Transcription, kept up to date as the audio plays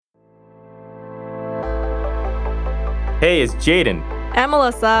Hey, it's Jaden. And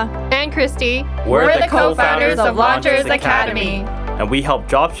Melissa. And Christy. We're the co-founders of Launchers Academy. And we help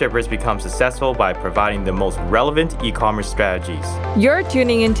dropshippers become successful by providing the most relevant e-commerce strategies. You're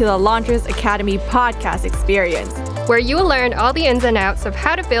tuning into the Launchers Academy podcast experience, where you will learn all the ins and outs of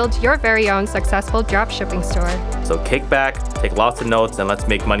how to build your very own successful dropshipping store. So kick back, take lots of notes, and let's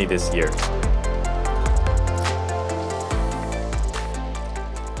make money this year.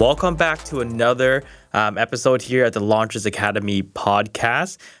 Welcome back to another episode here at the Launchers Academy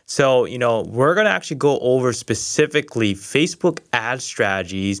podcast. So, we're going to actually go over specifically Facebook ad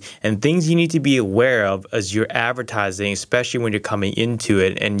strategies and things you need to be aware of as you're advertising, especially when you're coming into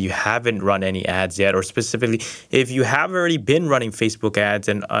it and you haven't run any ads yet, or specifically if you have already been running Facebook ads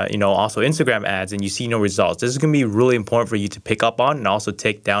and, also Instagram ads and you see no results. This is going to be really important for you to pick up on and also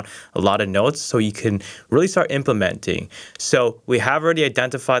take down a lot of notes so you can really start implementing. So we have already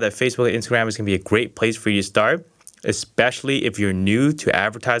identified that Facebook and Instagram is going to be a great place for you to start, especially if you're new to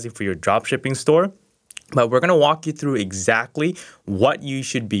advertising for your dropshipping store. But we're going to walk you through exactly what you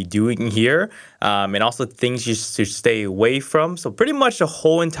should be doing here and also things you should stay away from. So pretty much the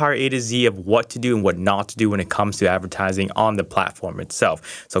whole entire A to Z of what to do and what not to do when it comes to advertising on the platform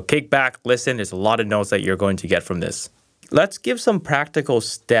itself. So kick back, listen. There's a lot of notes that you're going to get from this. Let's give some practical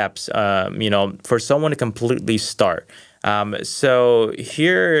steps, for someone to completely start. So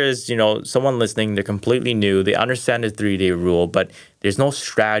here is, someone listening, they're completely new. They understand the 3-day rule, but there's no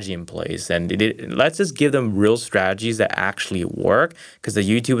strategy in place. And let's just give them real strategies that actually work, because the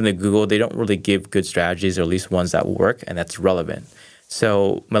YouTube and the Google, they don't really give good strategies, or at least ones that work and that's relevant.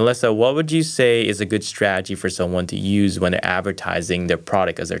 So Melissa, what would you say is a good strategy for someone to use when they're advertising their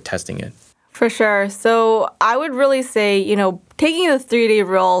product as they're testing it? For sure. So I would really say, taking the 3-day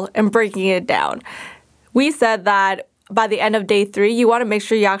rule and breaking it down. We said that by the end of day 3, you want to make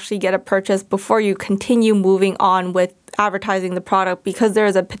sure you actually get a purchase before you continue moving on with advertising the product, because there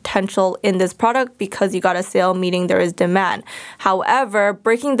is a potential in this product because you got a sale, meaning there is demand. However,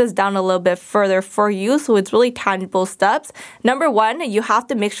 breaking this down a little bit further for you, so it's really tangible steps. Number 1, you have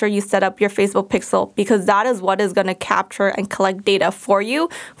to make sure you set up your Facebook pixel, because that is what is going to capture and collect data for you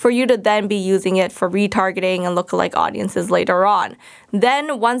to then be using it for retargeting and lookalike audiences later on.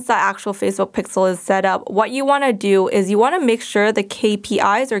 Then once that actual Facebook pixel is set up, what you want to do is you want to make sure the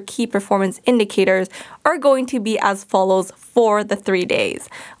KPIs, or key performance indicators, are going to be as follows for the 3 days.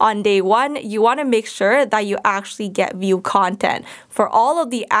 On day 1, you want to make sure that you actually get view content. For all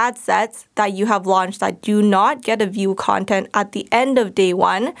of the ad sets that you have launched that do not get a view content at the end of day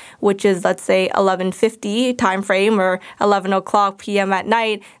 1, which is, let's say, 11:50 time frame or 11 o'clock p.m. at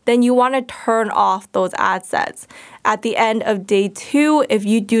night, then you want to turn off those ad sets. At the end of day 2, if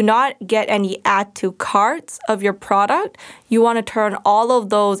you do not get any add to carts of your product, you want to turn all of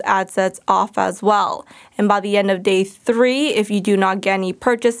those ad sets off as well. And by the end of day 3, if you do not get any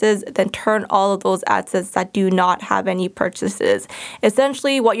purchases, then turn all of those ad sets that do not have any purchases.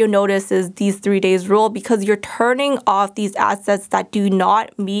 Essentially, what you'll notice is these 3 days rule, because you're turning off these ad sets that do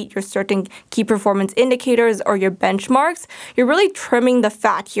not meet your certain key performance indicators or your benchmarks, you're really trimming the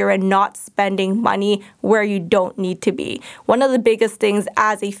fat here and not spending money where you don't need to be. One of the biggest things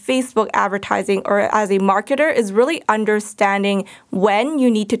as a Facebook advertising or as a marketer is really understanding when you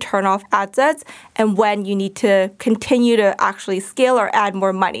need to turn off ad sets and when you need to continue to actually scale or add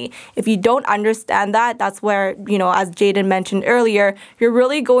more money. If you don't understand that, that's where, as Jaden mentioned earlier, you're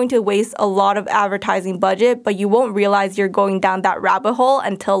really going to waste a lot of advertising budget, but you won't realize you're going down that rabbit hole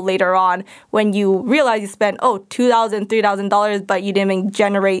until later on when you realize you spent, $2,000, $3,000, but you didn't even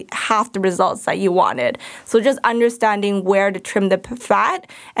generate half the results that you wanted. So just understanding where to trim the fat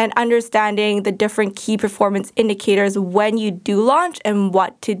and understanding the different key performance indicators when you do launch and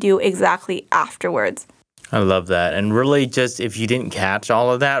what to do exactly afterwards. I love that. And really, just if you didn't catch all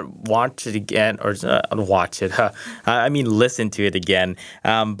of that, watch it again, or watch it. Listen to it again.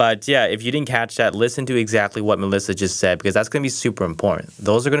 But yeah, if you didn't catch that, listen to exactly what Melissa just said, because that's going to be super important.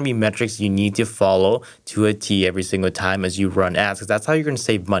 Those are going to be metrics you need to follow to a T every single time as you run ads, because that's how you're going to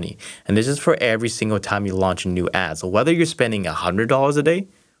save money. And this is for every single time you launch a new ad. So whether you're spending $100 a day,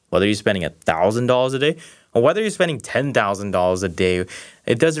 whether you're spending $1,000 a day, or whether you're spending $10,000 a day,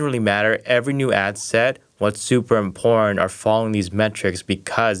 it doesn't really matter. Every new ad set, what's super important are following these metrics,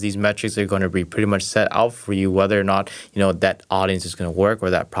 because these metrics are going to be pretty much set out for you whether or not, that audience is going to work or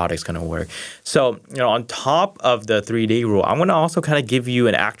that product's going to work. So, on top of the 3-day rule, I'm going to also kind of give you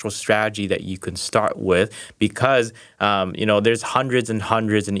an actual strategy that you can start with, because, there's hundreds and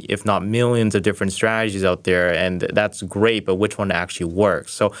hundreds and if not millions of different strategies out there, and that's great, but which one actually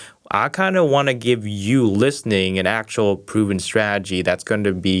works? So I kind of want to give you listening an actual proven strategy that's going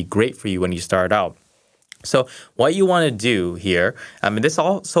to be great for you when you start out. So what you want to do here, this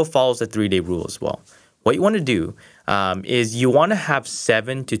also follows the 3-day rule as well. What you want to do is you want to have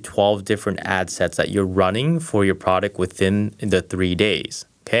 7 to 12 different ad sets that you're running for your product within the 3 days.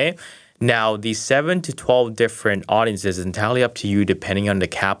 Okay. Now, these 7 to 12 different audiences is entirely up to you depending on the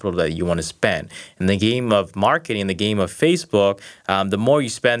capital that you want to spend. In the game of marketing, in the game of Facebook, the more you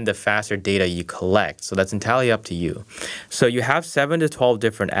spend, the faster data you collect. So that's entirely up to you. So you have 7 to 12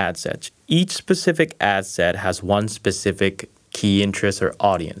 different ad sets. Each specific ad set has one specific key interest or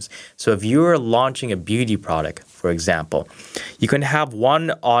audience. So if you are launching a beauty product, for example, you can have one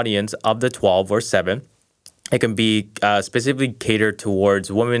audience of the 12 or 7. It can be specifically catered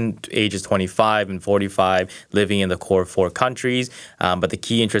towards women ages 25 and 45 living in the core 4 countries. But the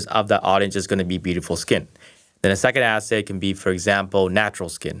key interest of that audience is going to be beautiful skin. Then a second asset can be, for example, natural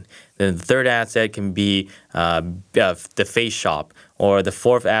skin. Then the third asset can be the face shop. Or the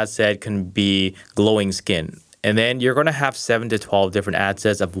fourth asset can be glowing skin. And then you're going to have 7 to 12 different ad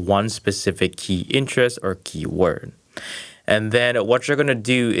sets of one specific key interest or keyword. And then what you're going to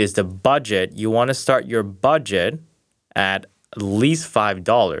do is the budget. You want to start your budget at least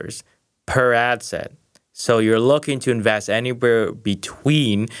 $5 per ad set. So you're looking to invest anywhere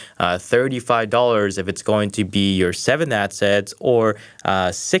between $35 if it's going to be your 7 ad sets or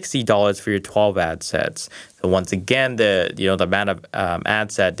 $60 for your 12 ad sets. So once again, the amount of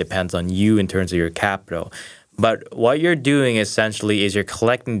ad set depends on you in terms of your capital. But what you're doing essentially is you're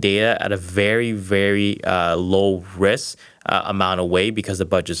collecting data at a very, very low risk amount of way because the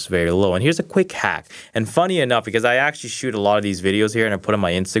budget's very low. And here's a quick hack. And funny enough, because I actually shoot a lot of these videos here and I put on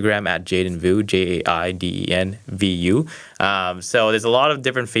my Instagram at Jaidenvu, JAIDENVU. So there's a lot of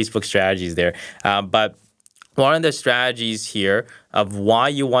different Facebook strategies there. But one of the strategies here of why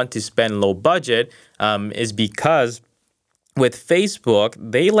you want to spend low budget is because with Facebook,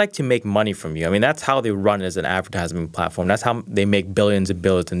 they like to make money from you. I mean, that's how they run as an advertising platform. That's how they make billions and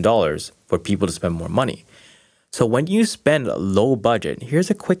billions of dollars for people to spend more money. So when you spend low budget, here's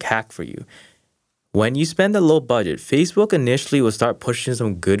a quick hack for you. When you spend a low budget, Facebook initially will start pushing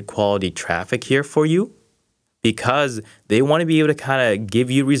some good quality traffic here for you because they want to be able to kind of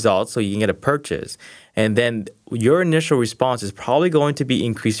give you results so you can get a purchase. And then your initial response is probably going to be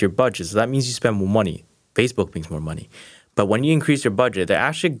increase your budget. So that means you spend more money. Facebook makes more money. But when you increase your budget, they're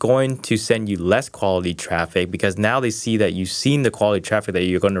actually going to send you less quality traffic because now they see that you've seen the quality traffic that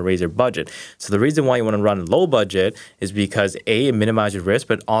you're going to raise your budget. So the reason why you want to run low budget is because A, it minimizes risk,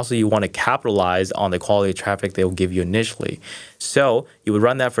 but also you want to capitalize on the quality traffic they'll give you initially. So you would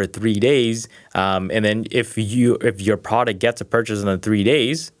run that for 3 days. And then if your product gets a purchase in the 3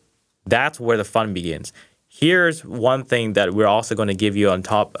 days, that's where the fun begins. Here's one thing that we're also going to give you on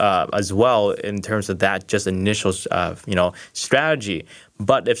top as well in terms of that just initial, strategy.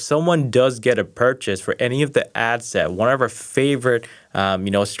 But if someone does get a purchase for any of the ad set, one of our favorite,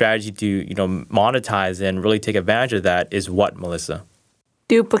 strategy to, monetize and really take advantage of that is what, Melissa?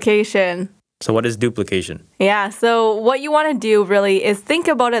 Duplication. So what is duplication? Yeah, so what you want to do really is think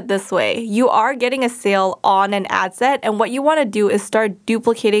about it this way. You are getting a sale on an ad set, and what you want to do is start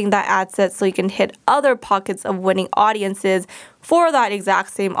duplicating that ad set so you can hit other pockets of winning audiences for that exact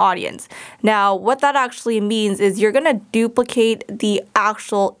same audience. Now, what that actually means is you're going to duplicate the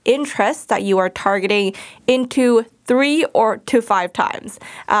actual interest that you are targeting into 3 to 5 times.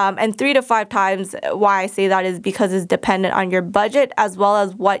 And 3 to 5 times, why I say that is because it's dependent on your budget as well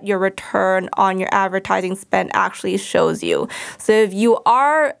as what your return on your advertising spend actually shows you. So if you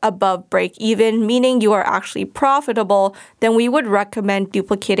are above break even, meaning you are actually profitable, then we would recommend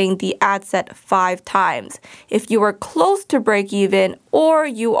duplicating the ad set 5 times. If you are close to break even or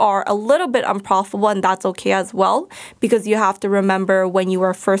you are a little bit unprofitable, and that's okay as well, because you have to remember when you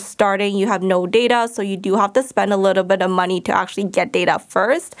are first starting, you have no data, so you do have to spend a little bit of money to actually get data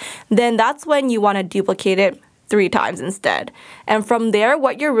first, then that's when you want to duplicate it 3 times instead. And from there,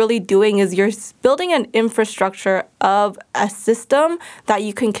 what you're really doing is you're building an infrastructure of a system that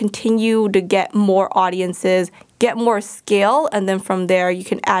you can continue to get more audiences, get more scale, and then from there you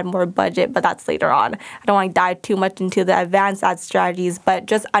can add more budget, but that's later on. I don't want to dive too much into the advanced ad strategies, but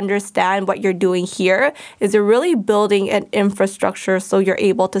just understand what you're doing here is you're really building an infrastructure so you're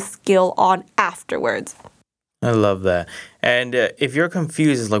able to scale on afterwards. I love that. And if you're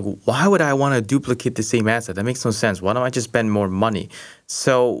confused, it's like, why would I want to duplicate the same asset? That makes no sense. Why don't I just spend more money?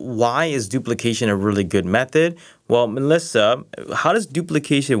 So why is duplication a really good method? Well, Melissa, how does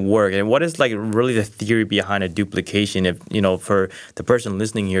duplication work? And what is really the theory behind a duplication? If, for the person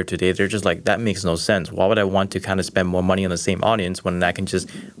listening here today, they're just like, that makes no sense. Why would I want to kind of spend more money on the same audience when I can just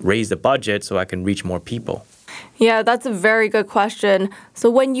raise the budget so I can reach more people? Yeah, that's a very good question. So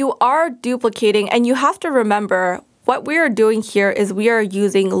when you are duplicating, and you have to remember, what we are doing here is we are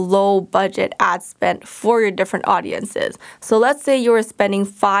using low budget ad spend for your different audiences. So let's say you were spending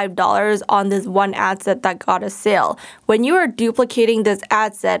 $5 on this one ad set that got a sale. When you are duplicating this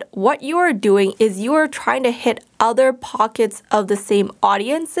ad set, what you are doing is you are trying to hit other pockets of the same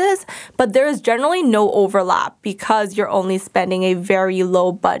audiences, but there is generally no overlap because you're only spending a very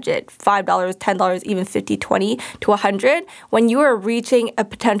low budget, $5, $10, even $50, $20 to $100. When you are reaching a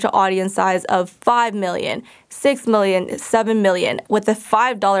potential audience size of 5 million, 6 million, 7 million, with a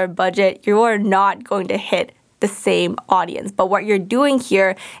 $5 budget, you are not going to hit the same audience. But what you're doing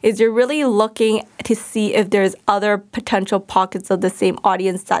here is you're really looking to see if there's other potential pockets of the same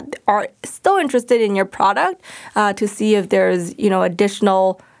audience that are still interested in your product, to see if there's,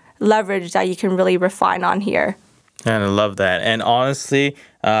 additional leverage that you can really refine on here. And I love that. And honestly,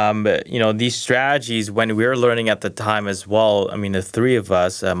 these strategies, when we were learning at the time as well, I mean, the three of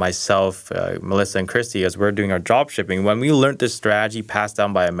us, myself, Melissa, and Christy, as we're doing our drop shipping, when we learned this strategy passed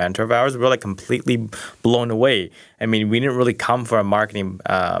down by a mentor of ours, we were like completely blown away. I mean, we didn't really come from a marketing,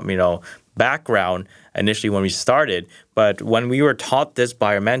 background initially when we started, but when we were taught this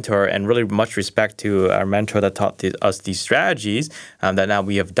by our mentor, and really much respect to our mentor that taught us these strategies that now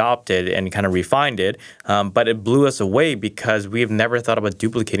we have adopted and kind of refined it, but it blew us away because we've never thought about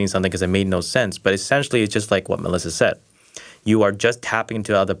duplicating something because it made no sense. But essentially, it's just like what Melissa said. You are just tapping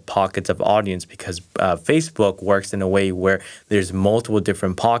into other pockets of audience because Facebook works in a way where there's multiple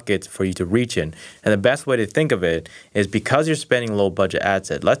different pockets for you to reach in. And the best way to think of it is because you're spending low budget ad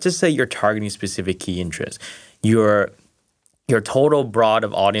set. Let's just say you're targeting specific key interests. Your total broad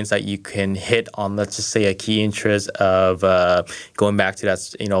of audience that you can hit on, let's just say a key interest of going back to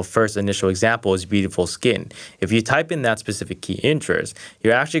that first initial example is beautiful skin. If you type in that specific key interest,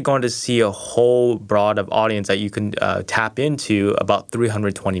 you're actually going to see a whole broad of audience that you can tap into about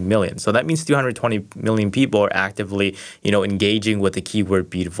 320 million. So that means 320 million people are actively engaging with the keyword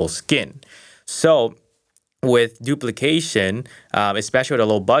beautiful skin. So with duplication, especially with a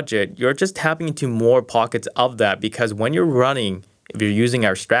low budget, you're just tapping into more pockets of that because when you're running, if you're using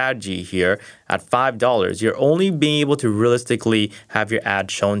our strategy here at $5, you're only being able to realistically have your ad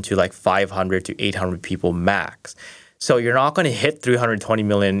shown to like 500 to 800 people max. So you're not going to hit 320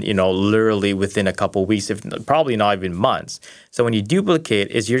 million, literally within a couple of weeks, if probably not even months. So when you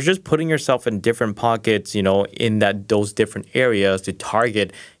duplicate, you're just putting yourself in different pockets, in those different areas to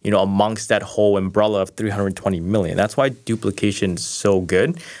target, amongst that whole umbrella of 320 million. That's why duplication is so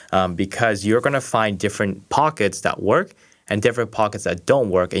good, because you're going to find different pockets that work and different pockets that don't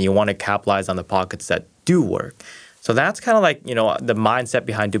work, and you want to capitalize on the pockets that do work. So that's kind of like, the mindset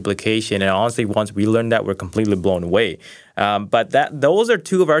behind duplication. And honestly, once we learned that, we're completely blown away. But those are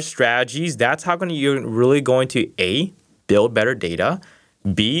two of our strategies. That's how you're really going to A, build better data,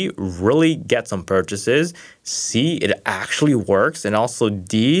 B, really get some purchases, C, it actually works, and also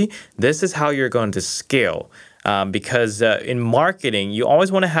D, this is how you're going to scale. Because in marketing, you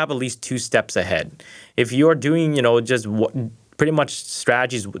always want to have at least 2 steps ahead. If you're doing, just pretty much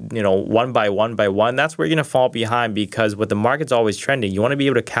strategies, one by one, that's where you're going to fall behind because what the market's always trending, you want to be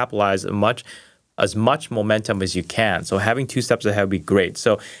able to capitalize as much momentum as you can. So having 2 steps ahead would be great.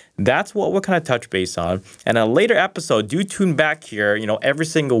 So that's what we'll kind of touch base on. And a later episode, do tune back here, every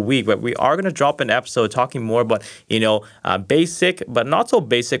single week. But we are going to drop an episode talking more about, basic, but not so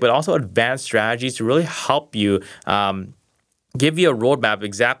basic, but also advanced strategies to really help you give you a roadmap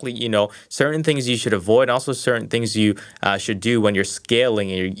exactly, certain things you should avoid, and also certain things you should do when you're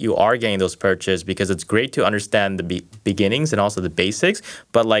scaling and you are getting those purchases, because it's great to understand the beginnings and also the basics.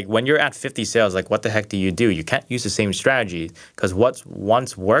 But like when you're at 50 sales, like what the heck do? You can't use the same strategy because what's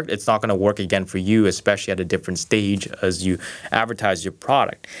once worked, it's not going to work again for you, especially at a different stage as you advertise your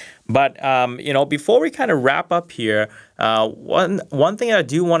product. But, before we kind of wrap up here, one thing I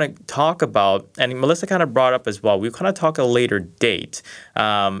do want to talk about, and Melissa kind of brought up as well, we'll kind of talk at a later date,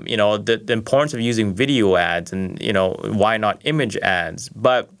 the importance of using video ads and, why not image ads.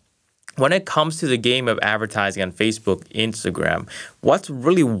 But when it comes to the game of advertising on Facebook, Instagram, what's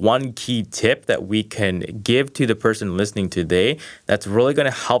really one key tip that we can give to the person listening today that's really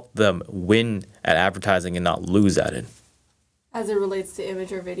going to help them win at advertising and not lose at it? As it relates to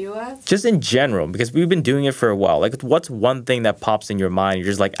image or video ads? Just in general, because we've been doing it for a while. Like, what's one thing that pops in your mind? You're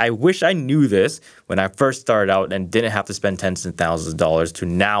just like, I wish I knew this when I first started out and didn't have to spend tens of thousands of dollars to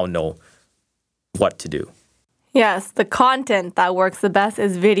now know what to do. Yes, the content that works the best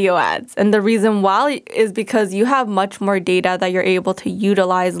is video ads. And the reason why is because you have much more data that you're able to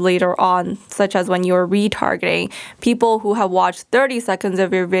utilize later on, such as when you're retargeting. People who have watched 30 seconds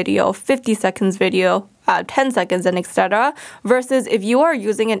of your video, 50 seconds video, 10 seconds and etc. Versus if you are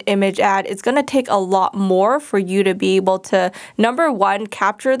using an image ad, it's going to take a lot more for you to be able to, number one,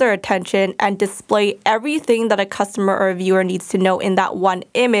 capture their attention and display everything that a customer or a viewer needs to know in that one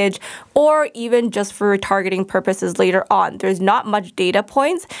image, or even just for retargeting purposes later on. There's not much data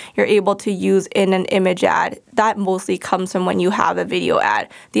points you're able to use in an image ad. That mostly comes from when you have a video ad.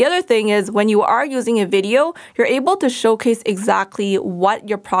 The other thing is when you are using a video, you're able to showcase exactly what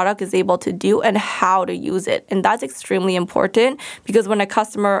your product is able to do and how to use it. And that's extremely important because when a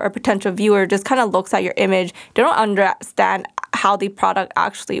customer or potential viewer just kind of looks at your image, they don't understand how the product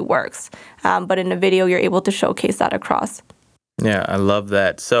actually works. But in a video, you're able to showcase that across. Yeah, I love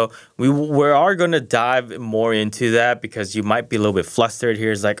that. So we are going to dive more into that because you might be a little bit flustered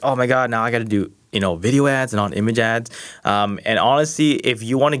here. It's like, oh my God, now I got to do video ads and not image ads. And honestly, if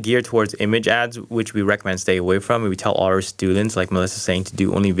you want to gear towards image ads, which we recommend stay away from, we tell all our students, like Melissa's saying, to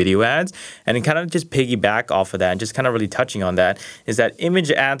do only video ads. And kind of just piggyback off of that and just kind of really touching on that is that image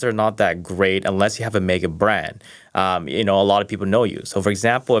ads are not that great unless you have a mega brand. A lot of people know you. So, for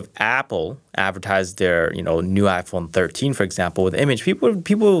example, if Apple advertised their, new iPhone 13, for example, with image,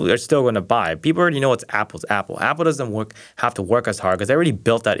 people are still going to buy. People already know it's Apple's Apple. Apple doesn't have to work as hard because they already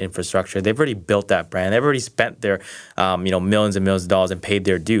built that infrastructure. They've already built that brand. They've already spent their, millions and millions of dollars and paid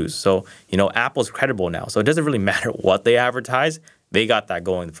their dues. So, Apple's credible now. So it doesn't really matter what they advertise. They got that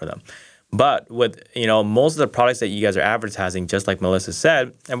going for them. But with, most of the products that you guys are advertising, just like Melissa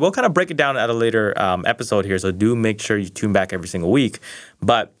said, and we'll kind of break it down at a later episode here, so do make sure you tune back every single week.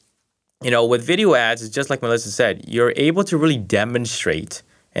 But, with video ads, it's just like Melissa said, you're able to really demonstrate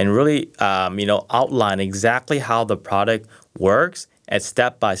and really, outline exactly how the product works and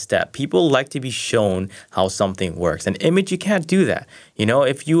step by step. People like to be shown how something works. An image, you can't do that.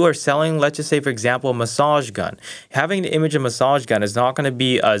 If you are selling, let's just say, for example, a massage gun, having the image of a massage gun is not going to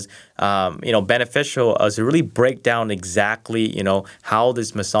be as, beneficial as to really break down exactly, how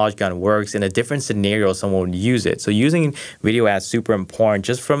this massage gun works in a different scenario someone would use it. So using video ads is super important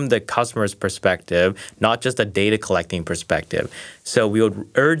just from the customer's perspective, not just a data collecting perspective. So we would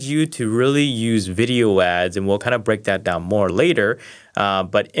urge you to really use video ads, and we'll kind of break that down more later.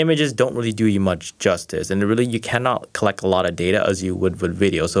 But images don't really do you much justice, and really you cannot collect a lot of data as you would with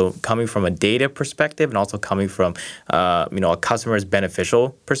video. So coming from a data perspective and also coming from a customer's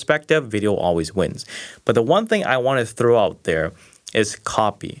beneficial perspective, video always wins. But the one thing I want to throw out there is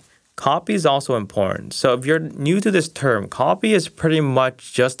copy. Copy is also important. So if you're new to this term, copy is pretty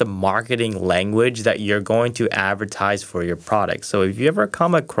much just a marketing language that you're going to advertise for your product. So if you ever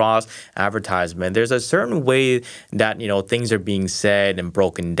come across advertisement, there's a certain way that, things are being said and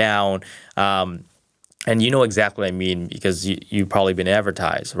broken down. And you know exactly what I mean because you've probably been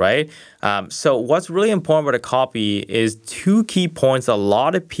advertised, right? So what's really important with a copy is two key points a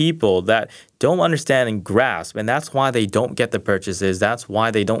lot of people that don't understand and grasp, and that's why they don't get the purchases. That's why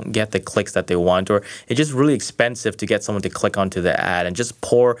they don't get the clicks that they want, or it's just really expensive to get someone to click onto the ad and just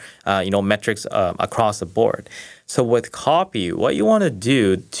pour, metrics across the board. So with copy, what you want to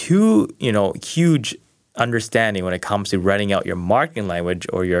do, two, huge understanding when it comes to writing out your marketing language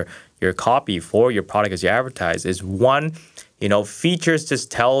or your copy for your product as you advertise is one, features just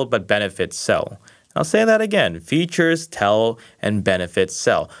tell but benefits sell. I'll say that again. Features tell and benefits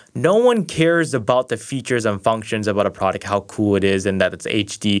sell. No one cares about the features and functions about a product, how cool it is and that it's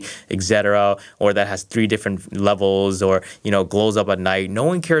HD, etc., or that has 3 different levels or, glows up at night. No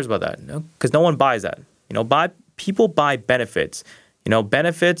one cares about that because no one buys that. People buy benefits.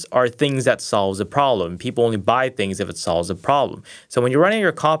 Benefits are things that solves a problem. People only buy things if it solves a problem. So when you're running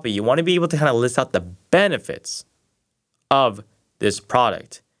your copy, you want to be able to kind of list out the benefits of this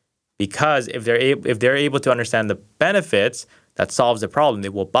product. Because if they're able to understand the benefits that solves the problem, they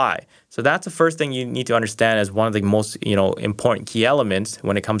will buy. So that's the first thing you need to understand as one of the most important key elements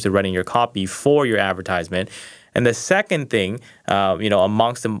when it comes to writing your copy for your advertisement. And the second thing,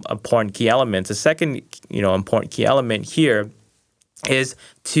 amongst the important key elements, the second important key element here is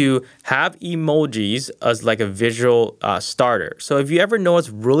to have emojis as like a visual starter. So if you ever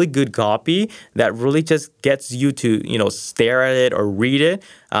notice really good copy that really just gets you to, stare at it or read it,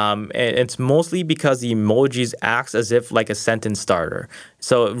 and it's mostly because the emojis acts as if like a sentence starter.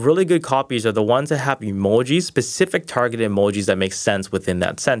 So really good copies are the ones that have emojis, specific targeted emojis that make sense within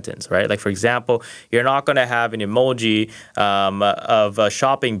that sentence, right? Like, for example, you're not going to have an emoji of a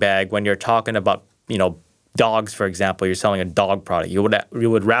shopping bag when you're talking about, dogs, for example. You're selling a dog product. You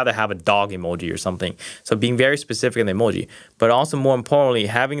would rather have a dog emoji or something. So being very specific in the emoji. but also more importantly,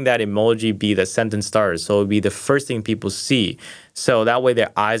 having that emoji be the sentence starter. So it would be the first thing people see. So that way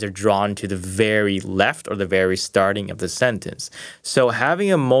their eyes are drawn to the very left or the very starting of the sentence. So having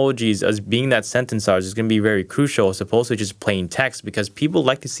emojis as being that sentence starter is going to be very crucial as opposed to just plain text, because people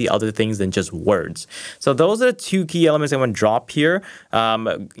like to see other things than just words. So those are the two key elements I want to drop here.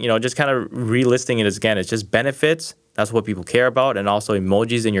 Just kind of relisting it again. It's just benefits. That's what people care about, and also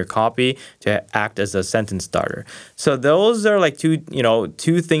emojis in your copy to act as a sentence starter. So those are like two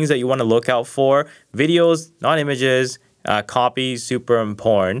things that you want to look out for. Videos, not images. Copy, super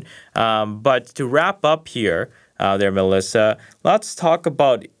important. But to wrap up here, Melissa, let's talk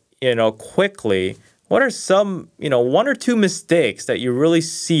about, quickly, what are some, one or two mistakes that you really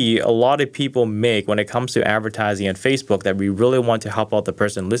see a lot of people make when it comes to advertising on Facebook that we really want to help out the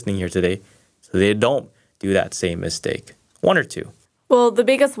person listening here today so they don't do that same mistake? One or two. Well, the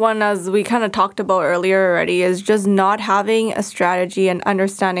biggest one, as we kind of talked about earlier already, is just not having a strategy and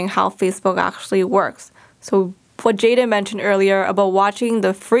understanding how Facebook actually works. So what Jaden mentioned earlier about watching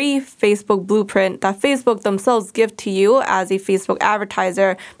the free Facebook blueprint that Facebook themselves give to you as a Facebook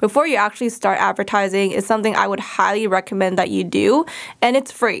advertiser before you actually start advertising is something I would highly recommend that you do. And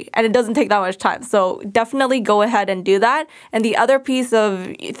it's free and it doesn't take that much time. So definitely go ahead and do that. And the other piece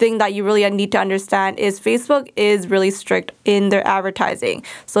of thing that you really need to understand is Facebook is really strict in their advertising.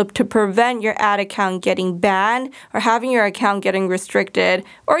 So to prevent your ad account getting banned or having your account getting restricted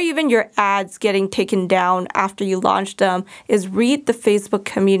or even your ads getting taken down after you launch them is read the Facebook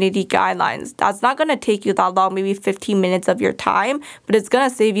community guidelines. That's not going to take you that long, maybe 15 minutes of your time, but it's going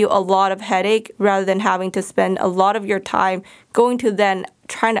to save you a lot of headache rather than having to spend a lot of your time going to then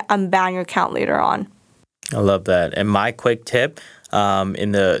trying to unban your account later on. I love that. And my quick tip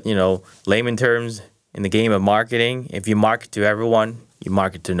in the, layman terms, in the game of marketing, if you market to everyone, you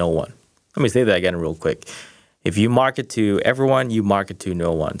market to no one. Let me say that again real quick. If you market to everyone, you market to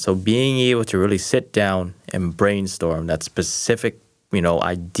no one. So being able to really sit down and brainstorm that specific,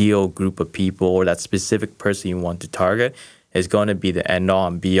 ideal group of people or that specific person you want to target is going to be the end all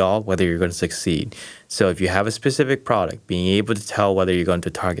and be all, whether you're going to succeed. So if you have a specific product, being able to tell whether you're going to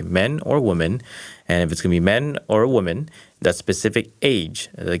target men or women, and if it's going to be men or a woman, that specific age,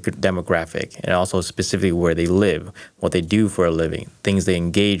 the demographic, and also specifically where they live, what they do for a living, things they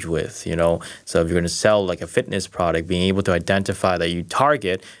engage with, So if you're going to sell like a fitness product, being able to identify that you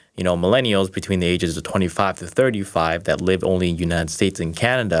target, millennials between the ages of 25 to 35 that live only in the United States and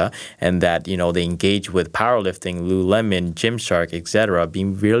Canada, and that, they engage with powerlifting, Lululemon, Gymshark, etc.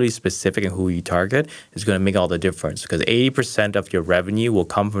 Being really specific in who you target is going to make all the difference, because 80% of your revenue will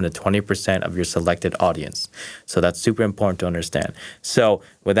come from the 20% of your selected audience. So that's super important to understand. So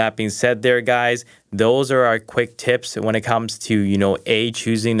with that being said there, guys, those are our quick tips when it comes to,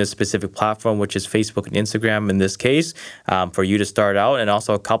 choosing the specific platform, which is Facebook and Instagram in this case, for you to start out, and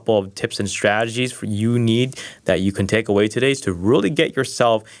also a couple of tips and strategies for you need that you can take away today to really get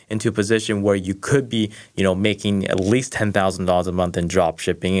yourself into a position where you could be, making at least $10,000 a month in drop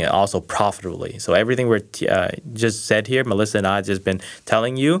shipping, and also profitably. So everything we're just said here, Melissa and I have just been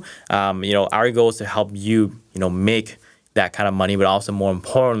telling you, our goal is to help you, make that kind of money, but also more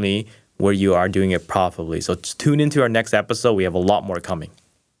importantly, where you are doing it profitably. So tune into our next episode. We have a lot more coming.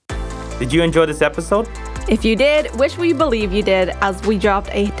 Did you enjoy this episode? If you did, which we believe you did, as we dropped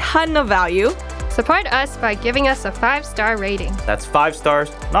a ton of value. Support us by giving us a 5-star rating. That's 5 stars,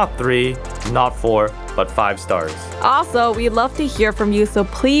 not 3, not 4, but 5 stars. Also, we'd love to hear from you, so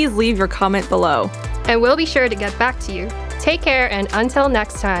please leave your comment below. And we'll be sure to get back to you. Take care, and until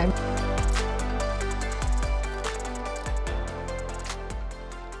next time.